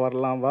போவோம். வா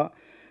வரலாம் வா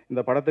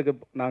இந்த படத்துக்கு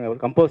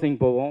நாங்கள் கம்போசிங்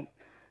போவோம்.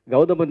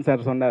 கௌதமன்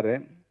சார் சொன்னார்,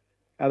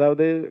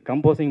 அதாவது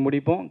கம்போசிங்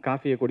முடிப்போம்,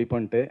 காஃபியை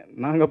குடிப்போன்ட்டு.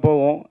 நாங்கள்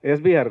போவோம்,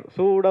 எஸ்பிஆர்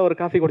சூடாக ஒரு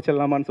காஃபி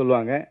குடிச்சிடலாமான்னு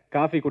சொல்லுவாங்க.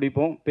 காஃபி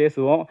குடிப்போம்,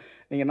 பேசுவோம்.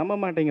 நீங்கள் நம்ப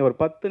மாட்டீங்க, ஒரு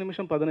 10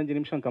 நிமிஷம் 15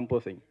 நிமிஷம்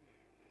கம்போசிங்.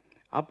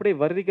 அப்படியே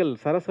வரிகள்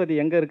சரஸ்வதி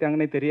எங்கே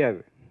இருக்காங்கன்னே தெரியாது.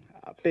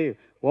 அப்படியே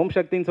ஓம்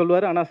சக்தின்னு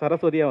சொல்லுவார், ஆனால்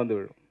சரஸ்வதியாக வந்து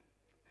விழும்.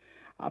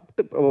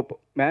 அப்படி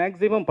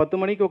மேக்ஸிமம் 10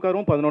 மணிக்கு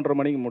உட்காருவோம், 11:30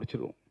 மணிக்கு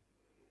முடிச்சிடுவோம்.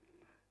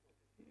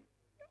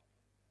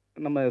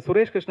 நம்ம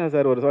சுரேஷ் கிருஷ்ணா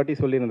சார் ஒரு வாட்டி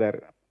சொல்லியிருந்தார்,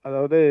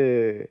 அதாவது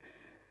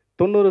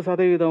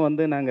 90%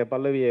 வந்து நாங்கள்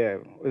பல்லவியை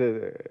இது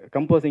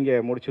கம்போசிங்கை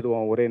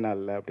முடிச்சிடுவோம் ஒரே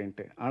நாளில்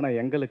அப்படின்ட்டு. ஆனால்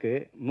எங்களுக்கு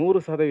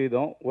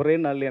 100% ஒரே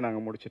நாள்லேயே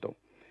நாங்கள் முடிச்சிட்டோம்.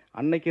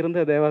 அன்னைக்கு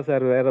இருந்த தேவா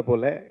சார் வேறு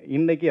போல்,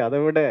 இன்றைக்கி அதை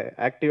விட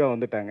ஆக்டிவாக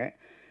வந்துட்டாங்க.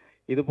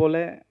 இது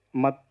போல்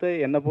மற்ற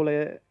என்னை போல்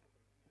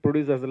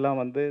ப்ரொடியூசர்ஸ்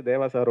எல்லாம் வந்து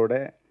தேவா சாரோட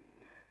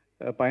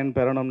பயன்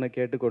பெறணும்னு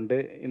கேட்டுக்கொண்டு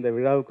இந்த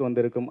விழாவுக்கு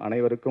வந்திருக்கும்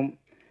அனைவருக்கும்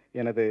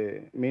எனது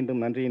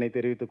மீண்டும் நன்றியினை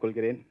தெரிவித்துக்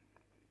கொள்கிறேன்.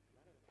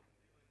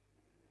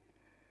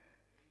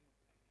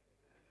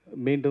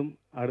 மீண்டும்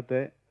அடுத்த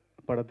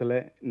படத்தில்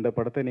இந்த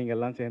படத்தை நீங்கள்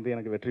எல்லாம் சேர்ந்து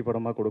எனக்கு வெற்றி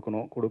படமாக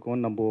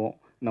கொடுக்கும்னு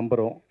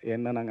நம்புகிறோம்.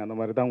 ஏன்னா நாங்கள் அந்த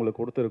மாதிரி தான்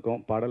உங்களுக்கு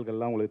கொடுத்துருக்கோம்.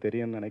 பாடல்கள்லாம் உங்களுக்கு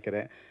தெரியும்னு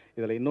நினைக்கிறேன்.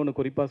 இதில் இன்னொன்று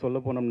குறிப்பாக சொல்ல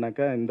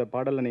போனோம்னாக்கா, இந்த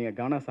பாடலில் நீங்கள்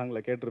கானா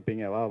சாங்கில்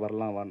கேட்டிருப்பீங்க, வா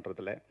வரலாம்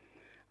வான்றதில்.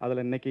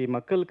 அதில் இன்றைக்கி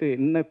மக்களுக்கு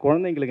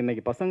குழந்தைங்களுக்கு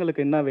இன்றைக்கி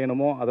பசங்களுக்கு என்ன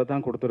வேணுமோ அதை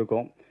தான்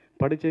கொடுத்துருக்கோம்.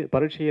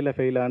 பரீட்சையில்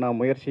ஃபெயில் ஆனால்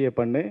முயற்சியை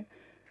பண்ணு,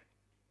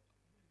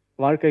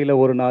 வாழ்க்கையில்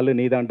ஒரு நாள்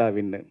நீதாண்டா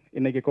வின்னு.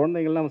 இன்றைக்கி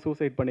குழந்தைங்கள்லாம்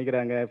சூசைட்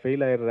பண்ணிக்கிறாங்க,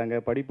 ஃபெயில் ஆகிடுறாங்க,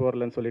 படிப்பு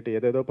வரலன்னு சொல்லிட்டு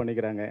எதேதோ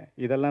பண்ணிக்கிறாங்க.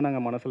 இதெல்லாம்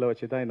நாங்கள் மனசில்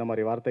வச்சு தான் இந்த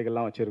மாதிரி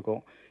வார்த்தைகள்லாம்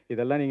வச்சுருக்கோம்.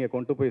 இதெல்லாம் நீங்கள்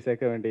கொண்டு போய்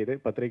சேர்க்க வேண்டியது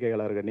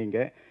பத்திரிகையாளர்கள்,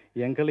 நீங்கள்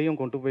எங்களையும்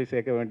கொண்டு போய்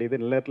சேர்க்க வேண்டியது,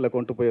 நிலத்தில்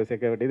கொண்டு போய்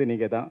சேர்க்க வேண்டியது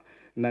நீங்கள் தான்.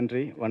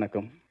 நன்றி,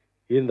 வணக்கம்.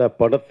 இந்த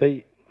படத்தை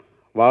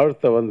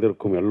வாழ்த்த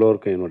வந்திருக்கும்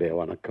எல்லோருக்கும் என்னுடைய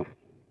வணக்கம்.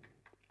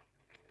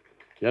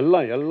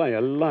 எல்லாம் எல்லாம்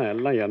எல்லாம்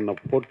எல்லாம் என்னை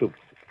போட்டு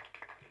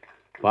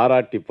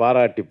பாராட்டி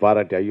பாராட்டி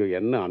பாராட்டி, ஐயோ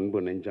என்ன அன்பு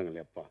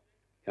நெஞ்சங்கள் எப்பா,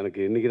 எனக்கு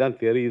இன்றைக்கி தான்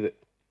தெரியுது.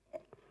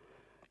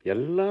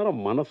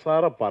 எல்லாரும்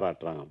மனசார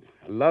பாராட்டுறாங்க,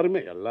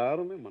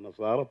 எல்லாருமே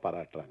மனசார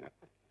பாராட்டுறாங்க.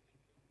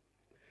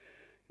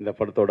 இந்த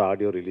படத்தோட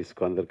ஆடியோ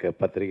ரிலீஸ்க்கு வந்திருக்க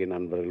பத்திரிகை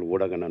நண்பர்கள்,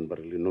 ஊடக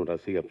நண்பர்கள், இன்னும்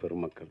ரசிக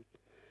பெருமக்கள்,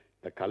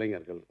 இந்த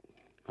கலைஞர்கள்,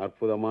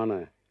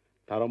 அற்புதமான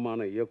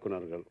தரமான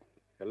இயக்குனர்கள்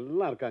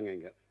எல்லாம் இருக்காங்க.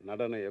 இங்கே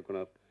நடன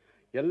இயக்குனர்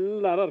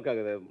எல்லாரும்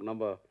இருக்காங்க.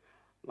 நம்ம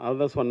நான்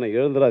தான் சொன்னேன்,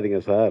 எழுந்துடாதீங்க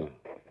சார்,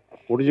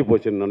 முடிஞ்சு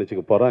போச்சுன்னு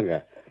நினச்சிக்க போகிறாங்க,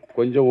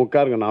 கொஞ்சம்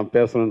உட்காருங்க நான்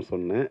பேசணும்னு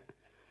சொன்னேன்.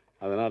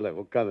 அதனால்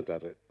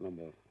உட்காந்துட்டார்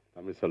நம்ம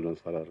தமிழ்செல்வன்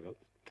சார் அவர்கள்.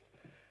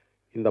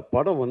 இந்த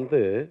படம் வந்து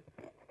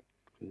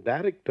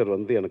டைரக்டர்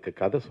வந்து எனக்கு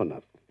கதை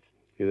சொன்னார்.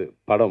 இது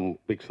படம்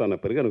பிக்ஸ் ஆன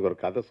பிறகு எனக்கு ஒரு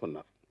கதை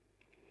சொன்னார்.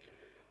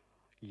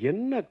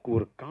 என்ன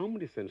ஒரு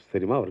காமெடி சென்ஸ்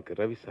தெரியுமா அவருக்கு,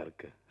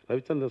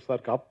 ரவிச்சந்திரன்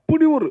சாருக்கு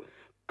அப்படி ஒரு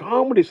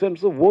காமெடி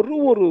சென்ஸ். ஒரு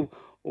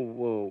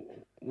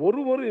ஒரு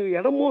ஒரு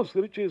இடமும்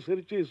சிரிச்சு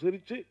சிரிச்சு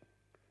சிரிச்சு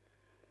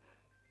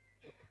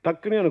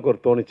டக்குன்னு எனக்கு ஒரு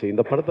தோணுச்சு,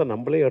 இந்த படத்தை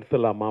நம்மளே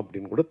எடுத்துடலாமா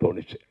அப்படின்னு கூட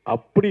தோணுச்சு.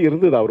 அப்படி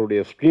இருந்தது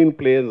அவருடைய ஸ்க்ரீன்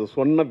பிளே,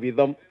 சொன்ன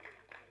விதம்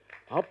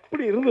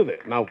அப்படி இருந்தது.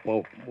 நான்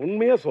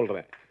உண்மையாக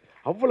சொல்கிறேன்,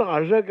 அவ்வளோ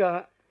அழகாக.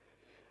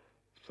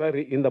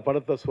 சரி, இந்த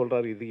படத்தை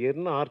சொல்கிறார், இது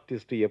என்ன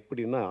ஆர்டிஸ்ட்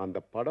எப்படின்னா,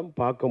 அந்த படம்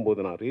பார்க்கும்போது,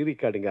 நான்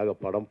ரீரிகார்டிங்காக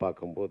படம்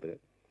பார்க்கும்போது,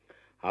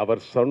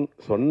 அவர்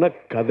சொன்ன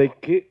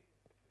கதைக்கு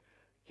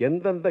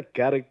எந்தெந்த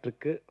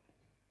கேரக்டருக்கு,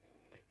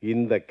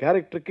 இந்த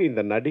கேரக்டருக்கு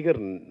இந்த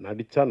நடிகர்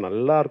நடித்தா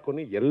நல்லா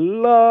இருக்கும்னு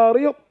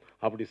எல்லாரையும்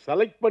அப்படி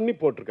செலக்ட் பண்ணி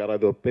போட்டிருக்காரு.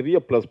 அது ஒரு பெரிய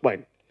ப்ளஸ்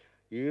பாயிண்ட்.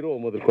 ஹீரோ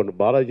முதற்கொண்டு,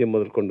 பாலாஜி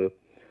முதற்கொண்டு,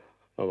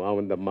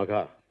 இந்த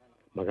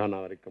மகானா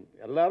வரைக்கும்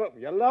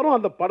எல்லாரும்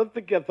அந்த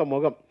படத்துக்கு ஏற்ற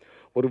முகம்.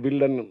 ஒரு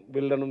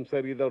வில்லனும்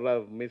சரி, இதோட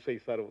மிஸ்ஸை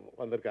சார்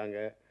வந்திருக்காங்க,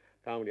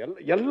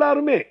 காமெடி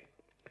எல்லாருமே,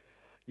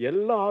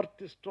 எல்லா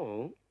ஆர்டிஸ்டும்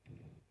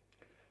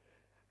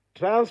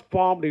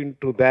டிரான்ஸ்ஃபார்ம்டு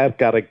இன்டு தேர்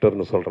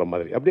கேரக்டர்னு சொல்கிற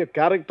மாதிரி அப்படியே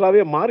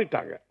கேரக்டராகவே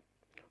மாறிட்டாங்க.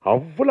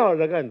 அவ்வளோ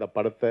அழகாக இந்த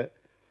படத்தை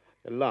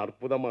எல்லாம்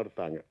அற்புதமாக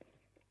எடுத்தாங்க.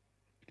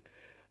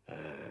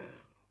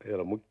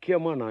 இதில்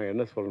முக்கியமாக நான்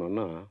என்ன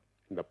சொல்லணுன்னா,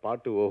 இந்த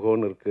பாட்டு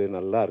ஓஹோன்னு இருக்குது,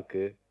 நல்லா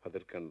இருக்குது,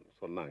 அதற்குன்னு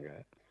சொன்னாங்க.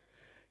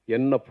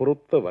 என்னை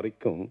பொறுத்த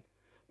வரைக்கும்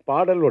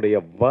பாடலுடைய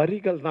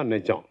வரிகள் தான்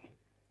நிஜம்,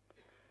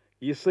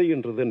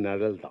 இசைன்றது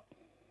நிழல் தான்.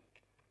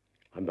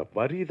 அந்த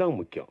வரி தான்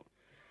முக்கியம்.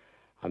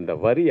 அந்த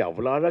வரி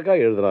அவ்வளோ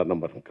அழகாக எழுதுகிறார்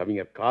நம்ம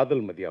கவிஞர்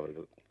காதல்மதி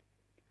அவர்கள்.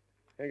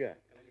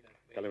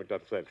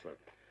 கிளம்பிட்டார் சார்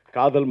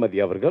காதல்மதி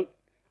அவர்கள்.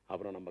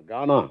 அப்புறம் நம்ம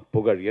கானா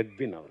புகழ்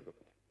எட்வின் அவர்கள்.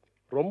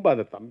 ரொம்ப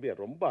அந்த தம்பியை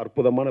ரொம்ப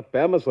அற்புதமான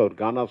ஃபேமஸ் அவர்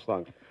கானா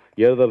சாங்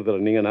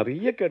எழுதுறதுல நீங்கள்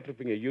நிறைய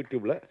கேட்டிருப்பீங்க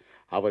யூடியூப்பில்.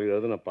 அவர்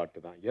எழுதின பாட்டு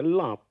தான்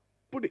எல்லாம்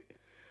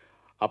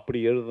அப்படி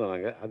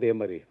எழுதுனாங்க. அதே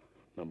மாதிரி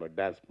நம்ம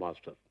டான்ஸ்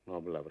மாஸ்டர்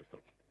நோபல்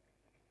அவர்கள்.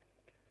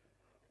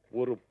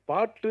 ஒரு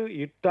பாட்டு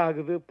ஹிட்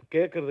ஆகுது,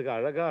 கேட்குறதுக்கு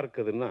அழகாக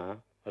இருக்குதுன்னா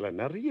அதில்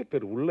நிறைய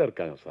பேர் உள்ளே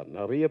இருக்காங்க சார்,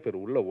 நிறைய பேர்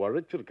உள்ளே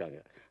உழைச்சிருக்காங்க.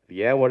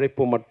 ஏன்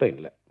உழைப்பு மட்டும்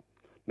இல்லை,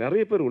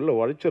 நிறைய பேர் உள்ளே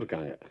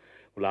உழைச்சிருக்காங்க.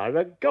 இவ்வளோ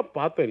அழகாக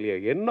பார்த்தோம் இல்லையா,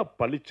 என்ன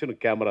பளிச்சுன்னு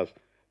கேமராஸ்.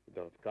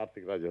 இந்த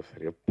கார்த்திக் ராஜா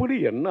சார் எப்படி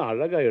என்ன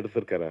அழகாக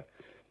எடுத்திருக்கிற.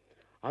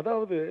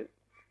 அதாவது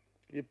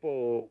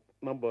இப்போது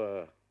நம்ம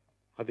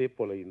அதே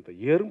போல் இந்த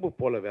எறும்பு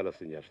போல் வேலை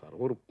செஞ்சார் சார்.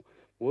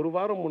 ஒரு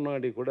வாரம்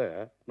முன்னாடி கூட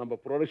நம்ம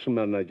ப்ரொடக்ஷன்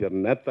மேனேஜர்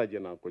நேதாஜி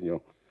நான்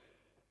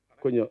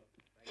கொஞ்சம்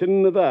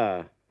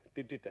சின்னதாக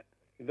திட்டேன்.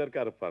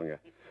 இதற்காக இருப்பாருங்க,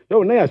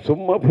 என்னையா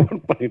சும்மா ஃபோன்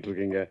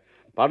பண்ணிகிட்ருக்கீங்க,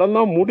 படம்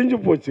தான் முடிஞ்சு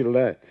போச்சு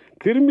இல்லை,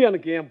 திரும்பி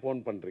எனக்கு ஏன் ஃபோன்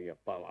பண்ணுறீங்க?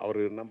 அவர்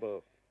நம்ம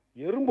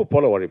எறும்பு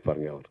போல்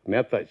உழைப்பாருங்க. அவர்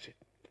நேதாஜி.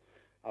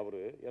 அவர்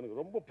எனக்கு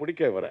ரொம்ப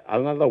பிடிக்க வர,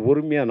 அதனால தான்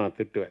உரிமையாக நான்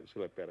திட்டுவேன்.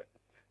 சில பேரை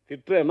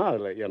திட்டுறேன்னா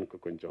அதில் எனக்கு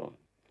கொஞ்சம்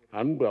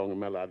அன்பு அவங்க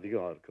மேலே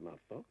அதிகம் இருக்குன்னு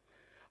அர்த்தம்.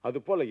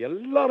 அதுபோல்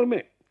எல்லாரும்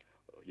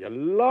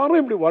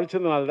இப்படி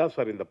உழைச்சதுனால தான்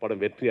சார் இந்த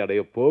படம் வெற்றி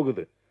அடைய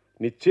போகுது.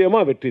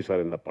 நிச்சயமாக வெற்றி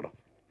சார் இந்த படம்,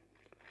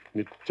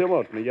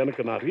 நிச்சயமாக.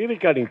 எனக்கு நான்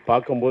ரீரெக்கார்டிங்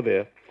பார்க்கும்போது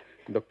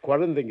இந்த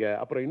குழந்தைங்க,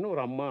 அப்புறம்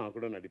இன்னொரு அம்மா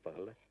கூட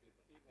நடிப்பாங்கல்ல,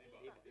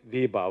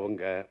 தீபா,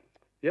 அவங்க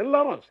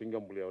எல்லாரும்,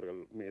 சிங்கம்புலி அவர்கள்,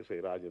 மேசை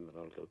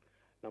ராஜேந்திரன் அவர்கள்,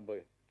 நம்ம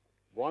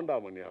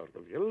வாண்டாமணி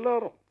அவர்கள்,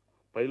 எல்லாரும்,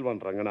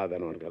 பயில்வான்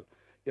ரங்கநாதன் அவர்கள்,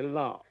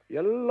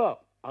 எல்லா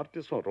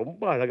ஆர்டிஸ்டும்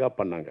ரொம்ப அழகாக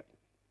பண்ணாங்க.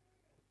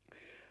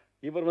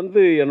 இவர்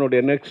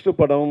என்னுடைய நெக்ஸ்ட்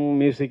படம்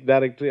மியூசிக்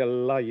டைரக்டர்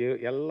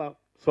எல்லாம்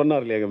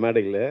சொன்னார் இல்லையா எங்கள்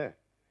மேடையில்.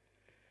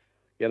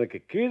 எனக்கு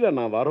கீழே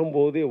நான்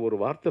வரும்போதே ஒரு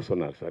வார்த்தை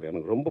சொன்னார் சார்,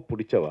 எனக்கு ரொம்ப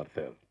பிடிச்ச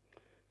வார்த்தை.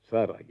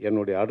 சார்,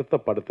 என்னுடைய அடுத்த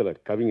படத்தில்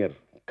கவிஞர்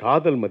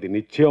காதல்மதி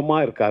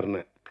நிச்சயமாக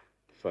இருக்காருன்னு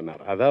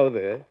சொன்னார்.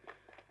 அதாவது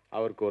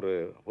அவருக்கு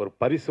ஒரு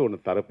பரிசு ஒன்று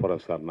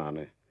தரப்போகிறேன் சார்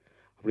நான்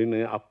அப்படின்னு.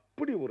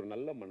 அப்படி ஒரு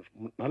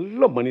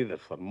நல்ல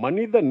மனிதர் சார்,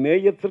 மனித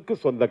நேயத்திற்கு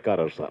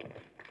சொந்தக்காரர் சார்.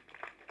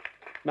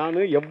 நான்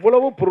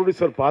எவ்வளவோ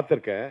ப்ரொடியூசர்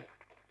பார்த்துருக்கேன்,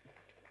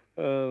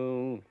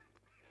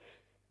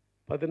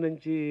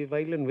 15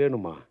 வயலின்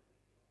வேணுமா,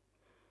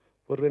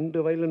 ஒரு 2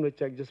 வயலின்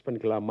வச்சு அட்ஜஸ்ட்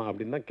பண்ணிக்கலாமா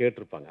அப்படின்னு தான்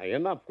கேட்டிருப்பாங்க.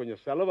 ஏன்னா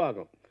கொஞ்சம்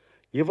செலவாகும்.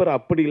 இவர்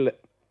அப்படி இல்லை,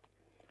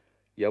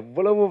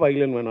 எவ்வளவு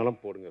வயலின்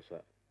வேணாலும் போடுங்க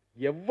சார்,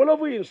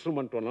 எவ்வளவு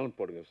இன்ஸ்ட்ருமெண்ட் வேணாலும்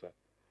போடுங்க சார்.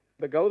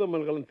 இந்த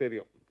கௌதமல்களும்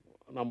தெரியும்,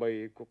 நம்ம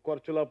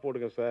குறைச்சலாக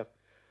போடுங்க சார்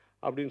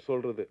அப்படின்னு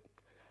சொல்கிறது.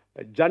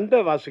 ஜண்டை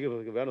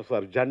வாசிக்கிறதுக்கு வேணும்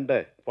சார், ஜண்டை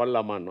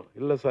போடலாமான்னு.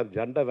 இல்லை சார்,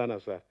 ஜண்டை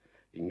வேணாம் சார்,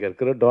 இங்கே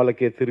இருக்கிற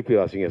டோலக்கே திருப்பி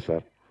வாசிங்க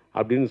சார்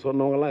அப்படின்னு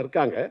சொன்னவங்கலாம்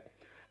இருக்காங்க.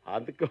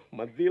 அதுக்கு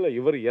மத்தியில்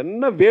இவர்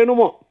என்ன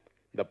வேணுமோ,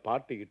 இந்த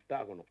பாட்டு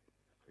ஹிட்டாகணும்,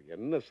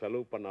 என்ன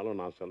செலவு பண்ணாலும்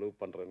நான் செலவு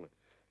பண்ணுறேன்னு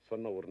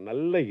சொன்ன ஒரு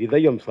நல்ல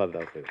இதயம் சார்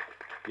தான்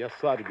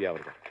எஸ்ஆர்பி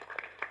அவர்கள்.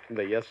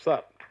 இந்த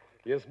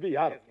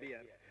எஸ்பிஆர்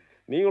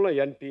நீங்களும்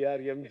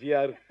என்டிஆர்,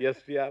 எம்ஜிஆர்,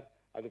 எஸ்டிஆர்,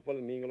 அதுபோல்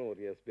நீங்களும்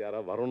ஒரு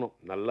எஸ்பிஆராக வரணும்.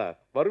 நல்லா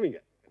வருவீங்க.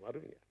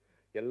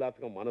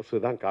 எல்லாத்துக்கும் மனசு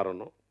தான்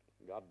காரணம்.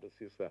 God bless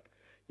you sir.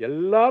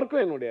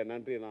 எல்லாருக்கும் என்னுடைய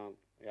நன்றி.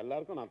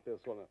 எல்லாருக்கும் நான்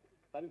பேசுவேன்,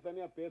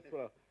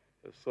 தனித்தனியாக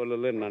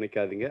சொல்லலைன்னு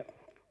நினைக்காதீங்க.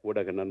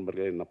 ஊடக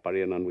நண்பர்கள்,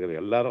 பழைய நண்பர்கள்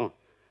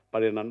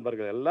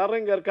எல்லாரும்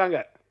இங்கே இருக்காங்க.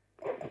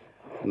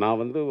 நான்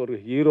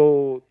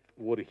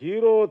ஒரு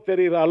ஹீரோ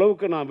தெரிகிற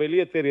அளவுக்கு நான்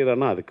வெளியே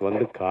தெரிகிறேன்னா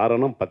அதுக்கு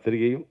காரணம்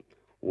பத்திரிகையும்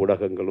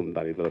ஊடகங்களும்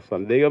தான், இதில்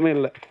சந்தேகமே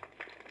இல்லை.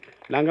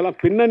 நாங்கள்லாம்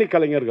பின்னணி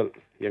கலைஞர்கள்,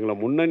 எங்களை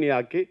முன்னணி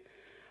ஆக்கி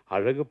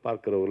அழகு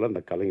பார்க்குறவர்கள்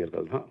அந்த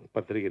கலைஞர்கள் தான்,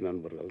 பத்திரிகை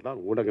நண்பர்கள் தான்,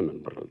 ஊடக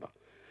நண்பர்கள் தான்.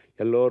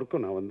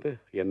 எல்லோருக்கும் நான்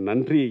என்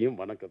நன்றியையும்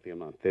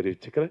வணக்கத்தையும் நான்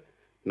தெரிவிச்சுக்கிறேன்.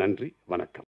 நன்றி, வணக்கம்.